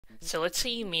So let's say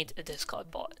you meet a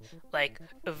Discord bot, like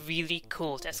a really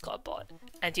cool Discord bot,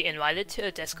 and you invite it to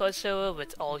a Discord server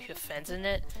with all your friends in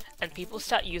it, and people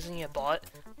start using your bot,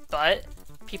 but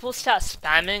people start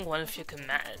spamming one of your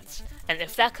commands, and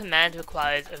if that command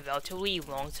requires a relatively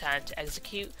long time to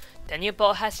execute, then your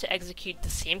bot has to execute the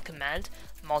same command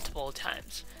multiple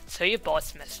times. So your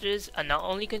bot's messages are not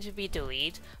only going to be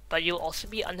delayed, but you'll also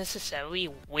be unnecessarily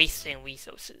wasting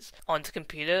resources on the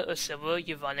computer or server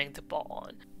you're running the bot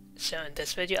on. So in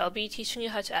this video I'll be teaching you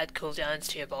how to add cooldowns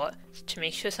to your bot to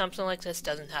make sure something like this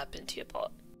doesn't happen to your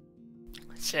bot.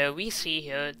 So we see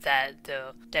here that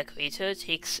the decorator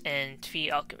takes in 3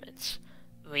 arguments: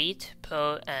 read,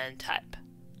 per, and type.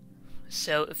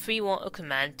 So if we want a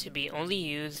command to be only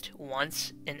used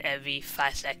once in every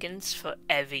 5 seconds for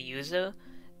every user,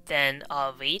 then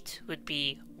our rate would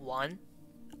be 1,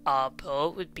 our per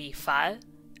would be 5,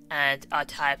 and our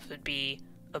type would be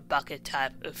a bucket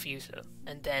type of user.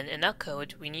 And then in our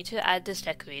code we need to add this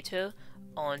decorator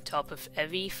on top of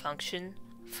every function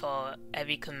for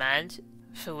every command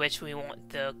for which we want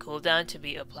the cooldown to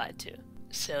be applied to.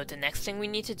 So the next thing we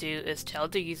need to do is tell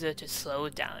the user to slow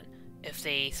down if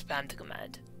they spam the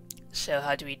command. So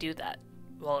how do we do that?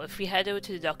 Well, if we head over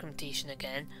to the documentation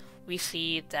again, we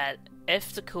see that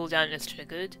if the cooldown is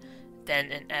triggered,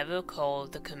 then an error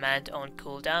called the command on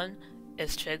cooldown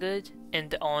is triggered in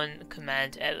the on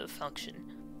command error function.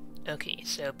 Okay,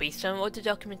 so based on what the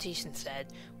documentation said,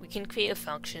 we can create a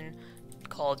function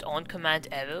called on command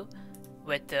error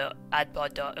with the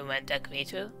addBot.event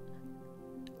decorator,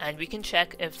 and we can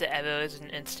check if the error is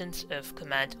an instance of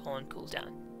command on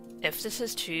cooldown. If this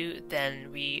is true,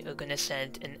 then we are going to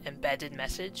send an embedded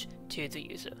message to the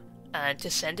user. And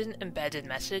to send an embedded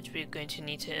message, we're going to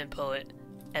need to import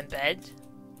embed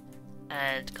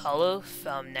and color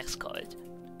from Nextcord.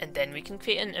 And then we can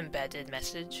create an embedded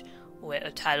message with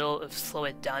a title of slow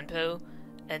it down bro,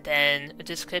 and then a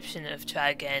description of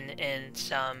try again in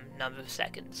some number of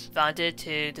seconds, rounded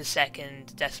to the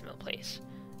second decimal place.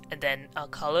 And then our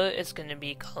color is going to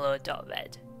be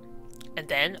color.red. And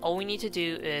then all we need to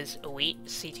do is await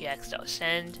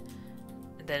ctx.send,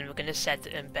 and then we're going to set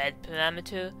the embed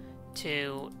parameter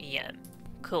to em.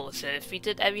 Cool, so if we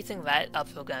did everything right, our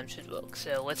program should work.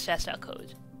 So let's test our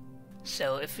code.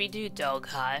 So if we do dog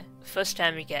hi, first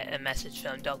time we get a message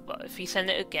from dogbot. If we send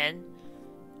it again,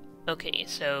 okay,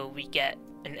 so we get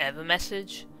an error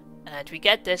message, and we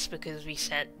get this because we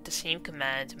sent the same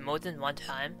command more than one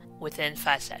time within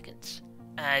 5 seconds.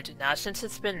 And now since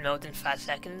it's been more than 5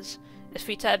 seconds, if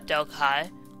we type dog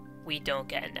hi, we don't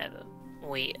get an error.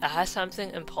 Wait, I have something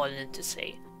important to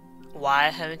say. Why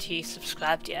haven't you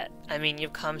subscribed yet? I mean,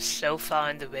 you've come so far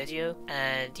in the video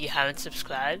and you haven't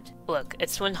subscribed? Look,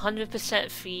 it's 100%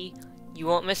 free, you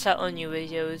won't miss out on new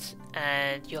videos,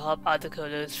 and you'll help other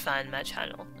coders find my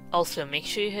channel. Also, make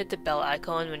sure you hit the bell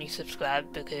icon when you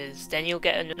subscribe, because then you'll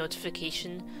get a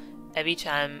notification every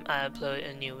time I upload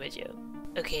a new video.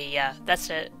 Okay, yeah, that's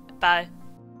it. Bye.